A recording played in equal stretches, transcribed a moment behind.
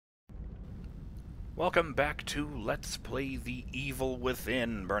Welcome back to Let's Play The Evil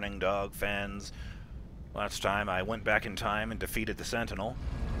Within, Burning Dog fans. Last time I went back in time and defeated the Sentinel.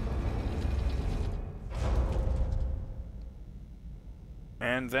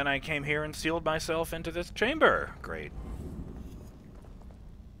 And then I came here and sealed myself into this chamber. Great.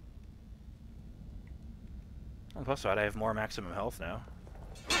 On the plus side, I have more maximum health now,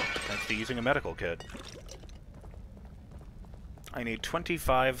 thanks to using a medical kit. I need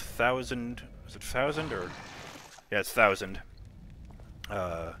 25,000... Is it 1,000 or... Yeah, it's 1,000.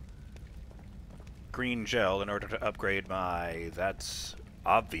 Green gel in order to upgrade my... That's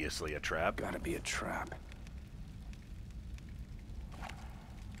obviously a trap. Gotta be a trap.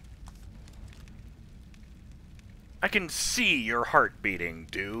 I can see your heart beating,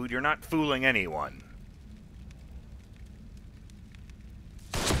 dude. You're not fooling anyone.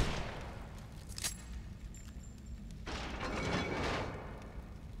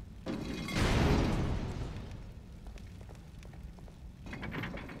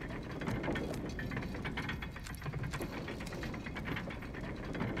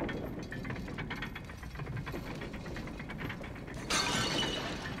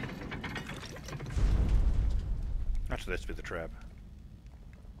 Watch this be the trap.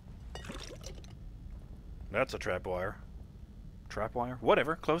 That's a trap wire. Trap wire?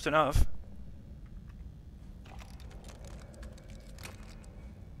 Whatever, close enough.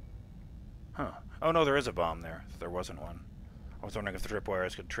 Huh. Oh no, there is a bomb there. There wasn't one. I was wondering if the trip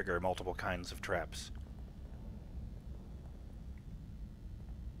wires could trigger multiple kinds of traps.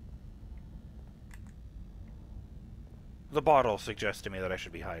 The bottle suggests to me that I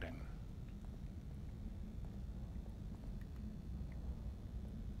should be hiding.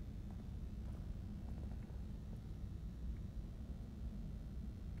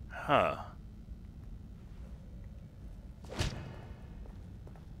 Huh.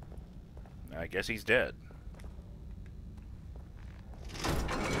 I guess he's dead.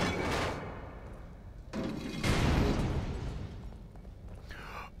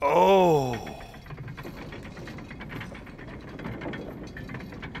 Oh!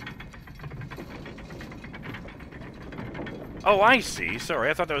 Oh, I see. Sorry,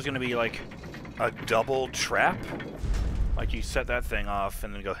 I thought that was going to be like a double trap. Like you set that thing off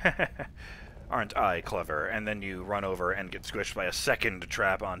and then go, aren't I clever? And then you run over and get squished by a second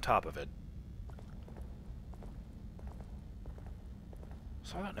trap on top of it.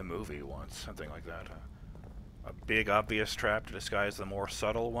 Saw that in a movie once, something like that. A big obvious trap to disguise the more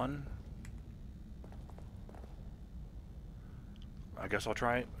subtle one. I guess I'll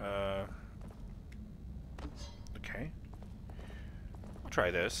try it. Okay. I'll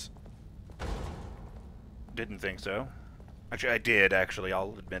try this. Didn't think so. Actually, I did, actually.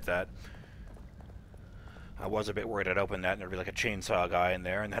 I'll admit that. I was a bit worried I'd open that and there'd be like a chainsaw guy in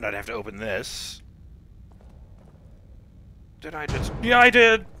there, and then I'd have to open this. Did I just... Yeah, I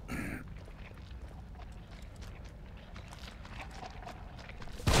did!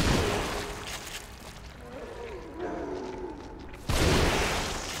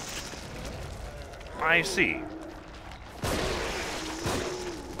 I see.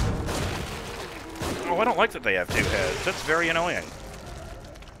 Oh, I don't like that they have two heads. That's very annoying.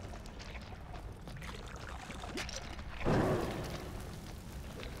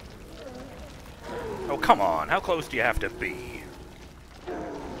 Oh, come on. How close do you have to be?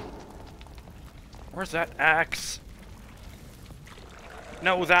 Where's that axe?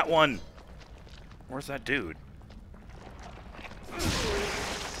 No, that one. Where's that dude?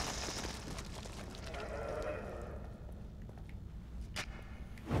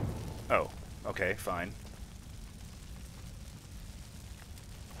 Oh, okay, fine.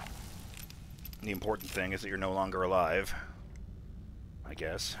 The important thing is that you're no longer alive, I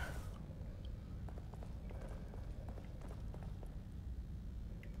guess.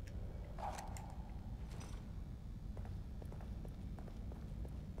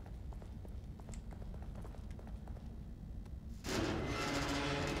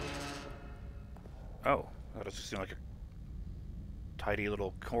 Oh, that does seem like a tidy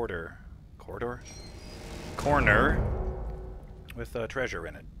little corner with treasure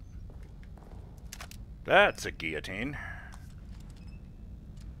in it. That's a guillotine.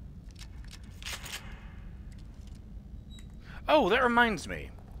 Oh, that reminds me.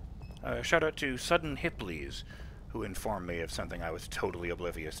 Shout out to Sudden Hipleys, who informed me of something I was totally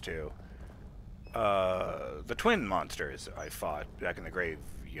oblivious to. The twin monsters I fought back in the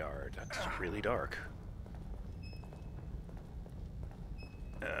graveyard. That's really dark.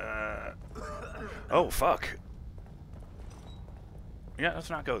 Oh, fuck. Yeah, let's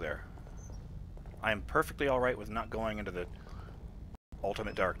not go there. I am perfectly alright with not going into the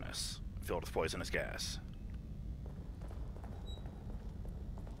ultimate darkness. filled with poisonous gas.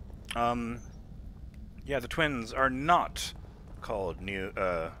 Yeah, the twins are not called Noon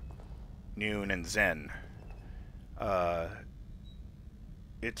and Zen.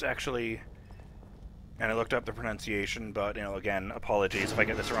 It's actually, and I looked up the pronunciation, but, you know, again, apologies if I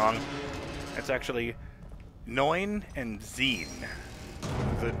get this wrong. It's actually Neun and Zehn,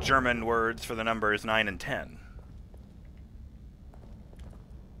 the German words for the numbers 9 and 10.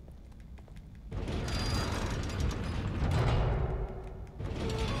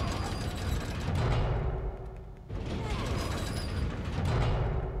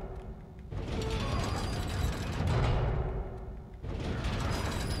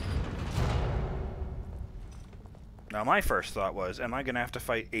 Now, my first thought was, am I going to have to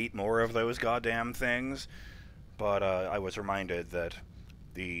fight 8 more of those goddamn things? But I was reminded that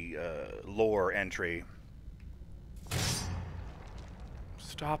the lore entry...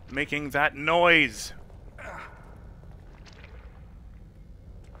 Stop making that noise!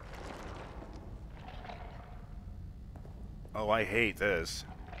 Oh, I hate this.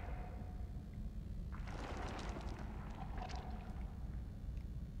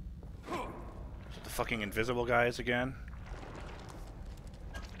 Fucking invisible guys again.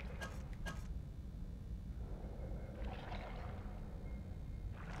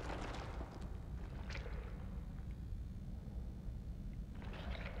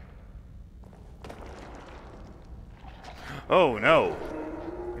 Oh no,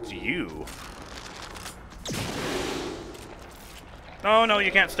 it's you. Oh no,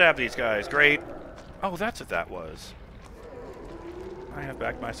 you can't stab these guys. Great. Oh, that's what that was. I have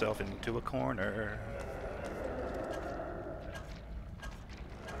backed myself into a corner.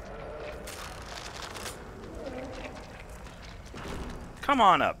 Come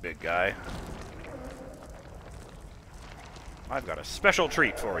on up, big guy. I've got a special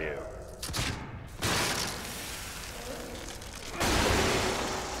treat for you.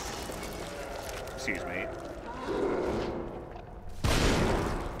 Excuse me.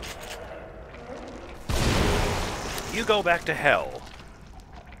 You go back to hell.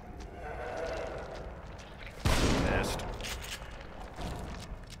 Missed.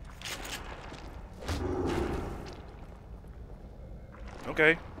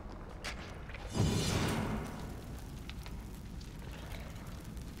 Okay.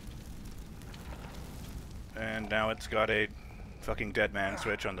 And now it's got a fucking dead man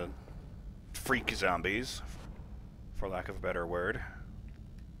switch on the freak zombies, for lack of a better word.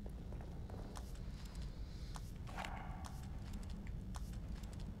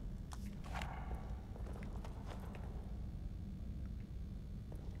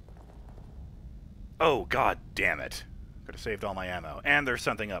 Oh, god damn it. Could have saved all my ammo. And there's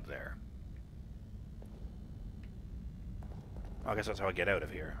something up there. I guess that's how I get out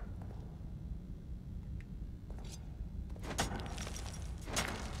of here.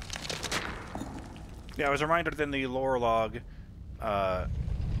 Yeah, I was reminded in the lore log,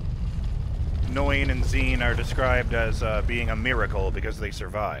 Noin and Zehn are described as being a miracle because they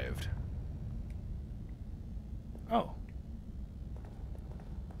survived. Oh.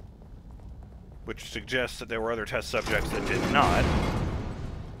 Which suggests that there were other test subjects that did not.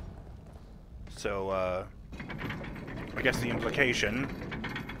 So, I guess the implication...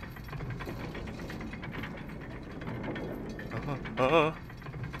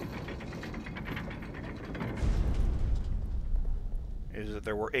 is that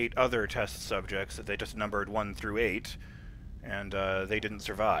there were 8 other test subjects that they just numbered 1 through 8, and they didn't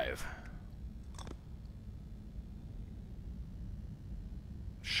survive.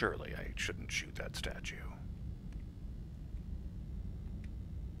 Surely I shouldn't shoot that statue.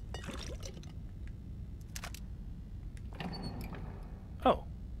 Oh.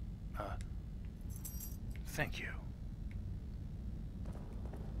 Thank you.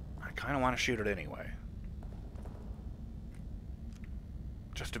 I kind of want to shoot it anyway.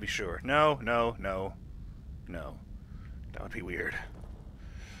 Just to be sure. No, no, no. No. That would be weird.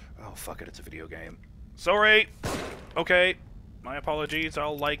 Oh, fuck it, it's a video game. Sorry! Okay. My apologies,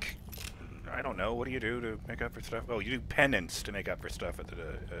 I'll, like... I don't know, what do you do to make up for stuff? Oh, you do penance to make up for stuff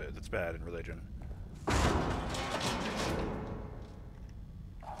that's bad in religion. Where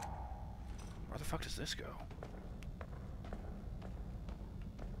the fuck does this go?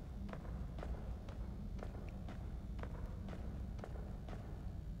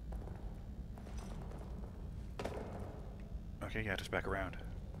 Okay, yeah, just back around.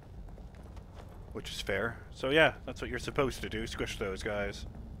 Which is fair. So yeah, that's what you're supposed to do, squish those guys.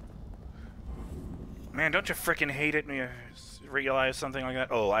 Man, don't you frickin' hate it when you realize something like that?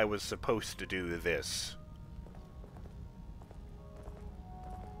 Oh, I was supposed to do this.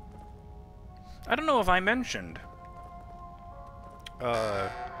 I don't know if I mentioned.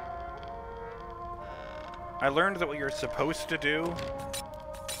 I learned that what you're supposed to do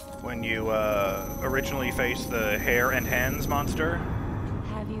when you originally face the hair and hands monster.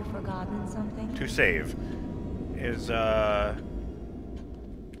 Have you forgotten something? To save is oh,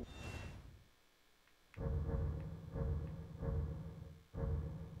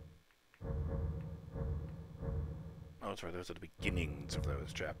 that's right, those are the beginnings of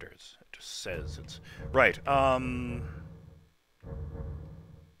those chapters. It just says it's... Right, Am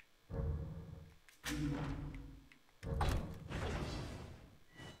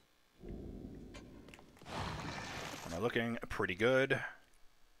I looking pretty good?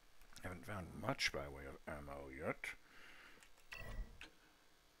 Haven't found much by way of ammo yet.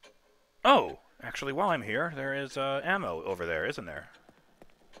 Oh! Actually, while I'm here, there is ammo over there, isn't there?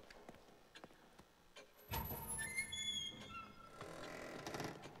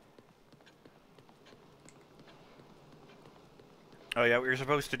 Oh yeah, what you're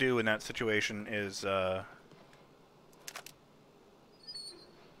supposed to do in that situation is,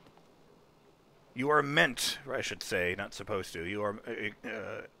 you are meant, or I should say, not supposed to, you are,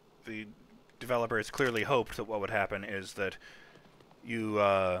 the developers clearly hoped that what would happen is that you,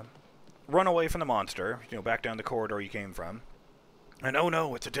 run away from the monster, you know, back down the corridor you came from, and oh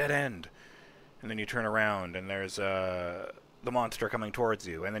no, it's a dead end! And then you turn around, and there's, the monster coming towards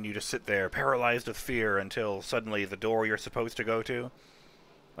you, and then you just sit there, paralyzed with fear, until suddenly the door you're supposed to go to,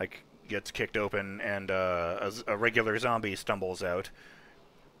 like, gets kicked open, and a regular zombie stumbles out,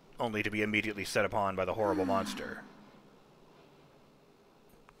 only to be immediately set upon by the horrible monster.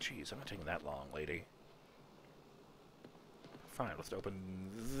 Jeez, I'm not taking that long, lady. Fine, let's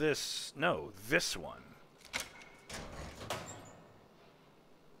open this... No, this one.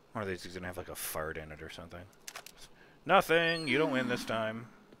 One of these is gonna have, like, a fart in it or something. Nothing! You don't win this time.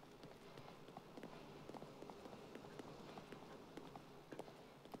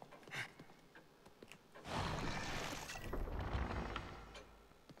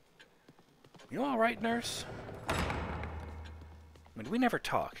 You alright, nurse? I mean, we never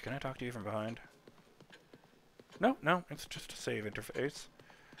talk. Can I talk to you from behind? No, no, it's just a save interface.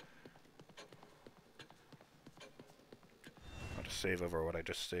 I'll just save over what I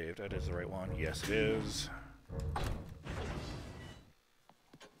just saved. That is the right one. Yes, it is.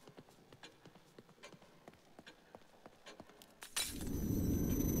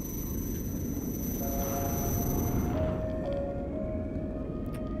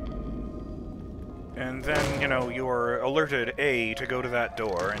 And then, you know, you are alerted, A, to go to that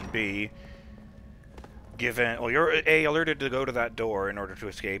door, and B, given... Well, you're, A, alerted to go to that door in order to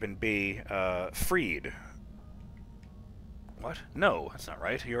escape, and B, freed. What? No, that's not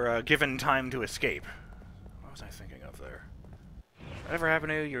right. You're, given time to escape. What was I thinking of there? That ever happen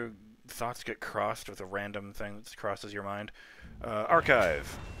to you? Your thoughts get crossed with a random thing that crosses your mind?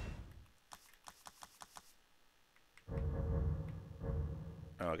 Archive.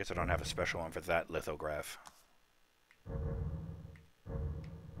 Oh, I guess I don't have a special one for that lithograph.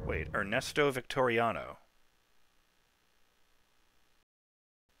 Wait, Ernesto Victoriano.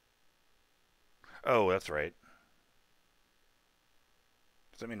 Oh, that's right.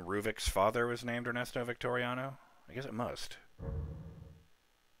 Does that mean Ruvik's father was named Ernesto Victoriano? I guess it must.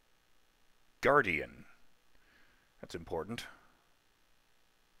 Guardian. That's important.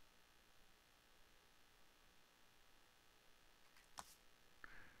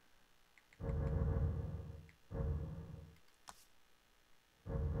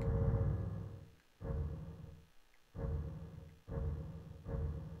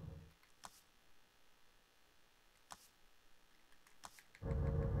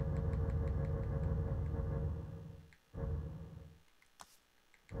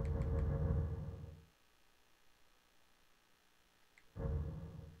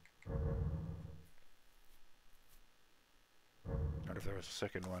 I wonder if there was a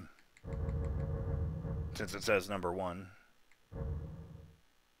second one. Since it says number 1.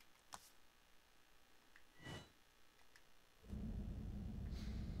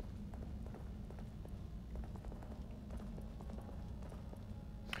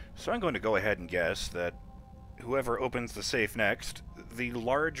 So I'm going to go ahead and guess that whoever opens the safe next, the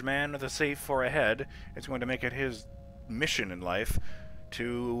large man with the safe for a head, is going to make it his mission in life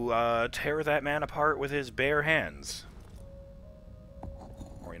to tear that man apart with his bare hands.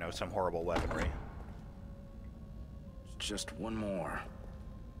 Or, you know, some horrible weaponry. Just one more.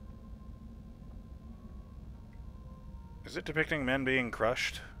 Is it depicting men being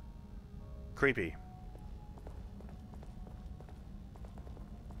crushed? Creepy.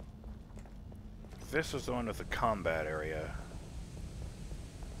 This is the one with the combat area.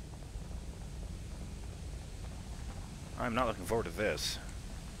 I'm not looking forward to this.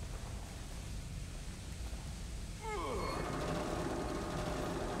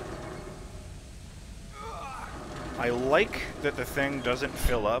 I like that the thing doesn't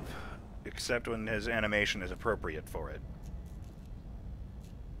fill up, except when his animation is appropriate for it.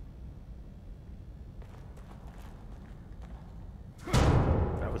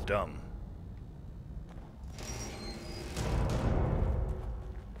 That was dumb.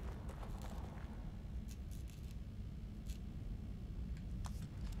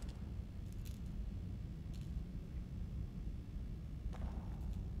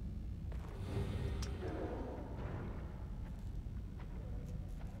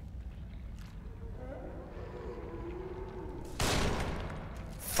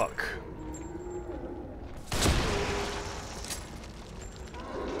 Fuck.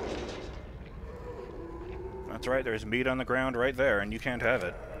 That's right, there's meat on the ground right there, and you can't have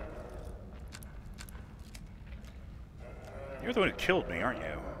it. You're the one who killed me, aren't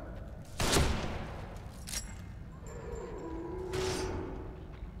you?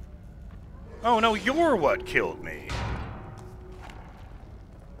 Oh no, you're what killed me!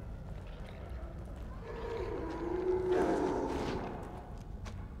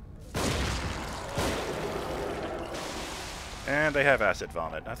 And they have acid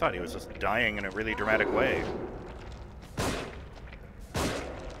vomit. I thought he was just dying in a really dramatic way.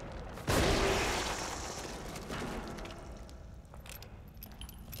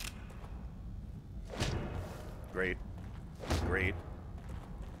 Great. Great.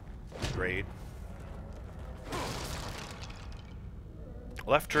 Great.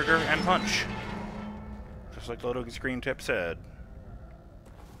 Left trigger and punch. Just like loading screen tip said.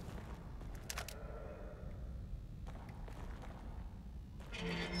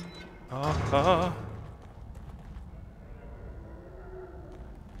 Oh,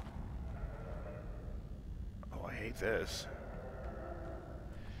 I hate this.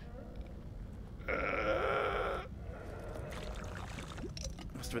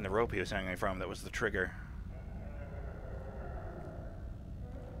 Must have been the rope he was hanging from that was the trigger.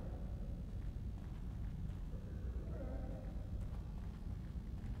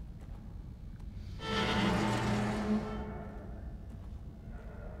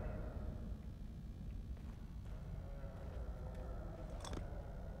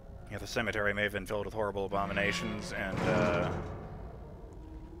 Yeah, the cemetery may have been filled with horrible abominations, and,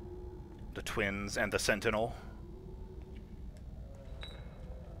 the twins and the sentinel.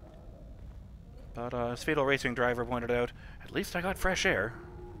 But, as Fatal Racing Driver pointed out, at least I got fresh air.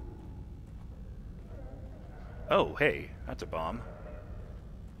 Oh, hey, that's a bomb.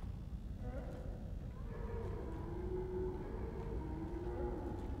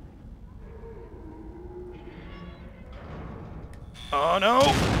 Oh, no!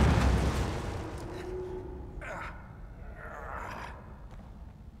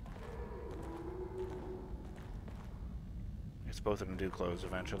 Both of them do close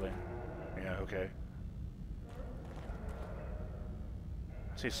eventually. Yeah, okay.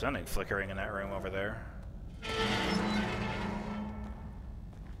 I see something flickering in that room over there.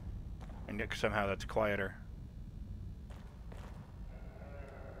 And yet somehow that's quieter.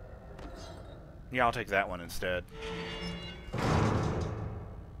 Yeah, I'll take that one instead.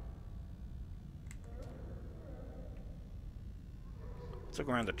 Let's look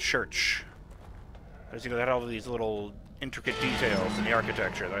around the church. As you know, they had all of these little intricate details in the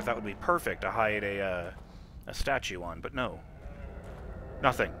architecture that I thought would be perfect to hide a statue on, but no.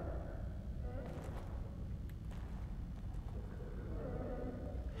 Nothing.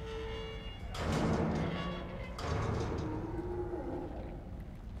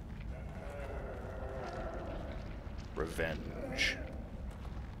 Revenge.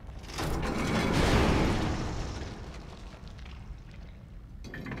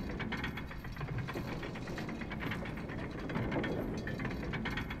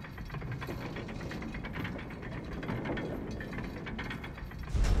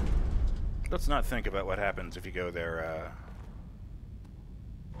 Let's not think about what happens if you go there,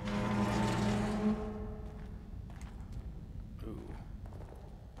 Ooh.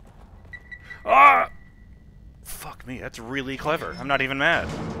 Ah! Fuck me, that's really clever. I'm not even mad.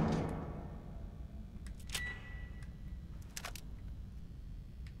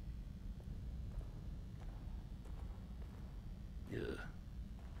 Ugh.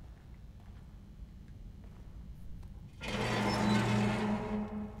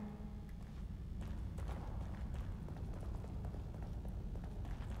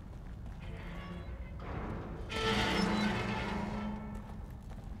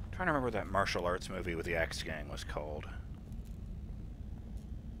 Trying to remember what that martial arts movie with the Axe Gang was called.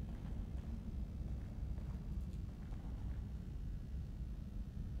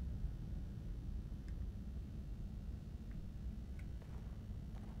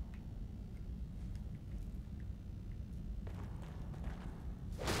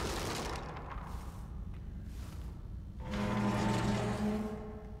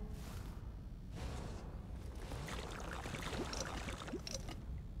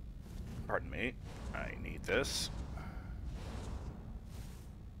 Pardon me. I need this.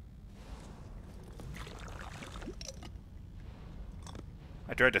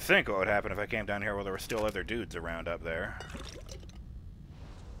 I tried to think what would happen if I came down here while there were still other dudes around up there.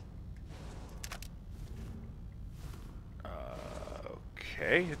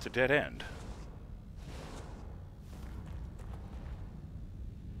 Okay, it's a dead end.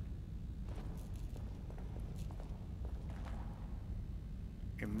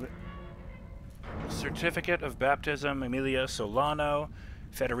 Certificate of Baptism, Emilia Solano,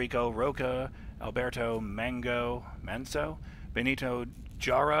 Federico Roca, Alberto Manso, Benito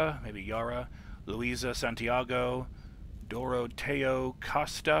Jara, maybe Yara, Luisa Santiago, Doroteo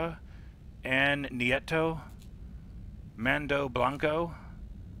Costa, Ann Nieto, Mando Blanco,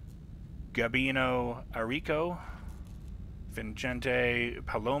 Gabino Arico, Vincente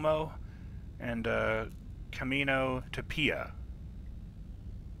Palomo, and Camino Tapia.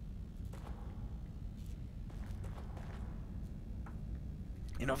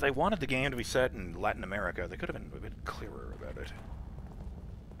 You know, if they wanted the game to be set in Latin America, they could have been a bit clearer about it.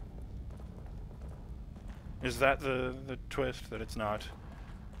 Is that the twist, that it's not,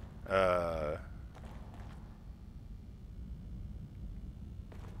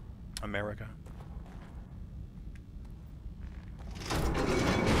 America?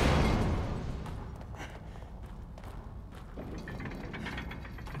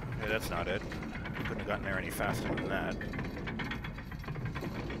 Okay, that's not it. Couldn't have gotten there any faster than that.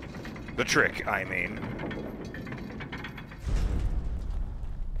 The trick, I mean.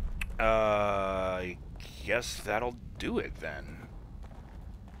 I guess that'll do it then.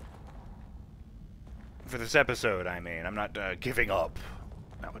 For this episode, I mean. I'm not giving up.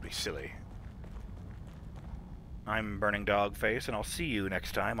 That would be silly. I'm BurningDogFace, and I'll see you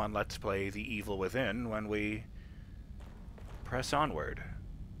next time on Let's Play The Evil Within when we press onward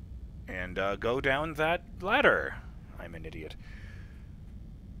and go down that ladder. I'm an idiot.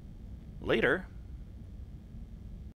 Later.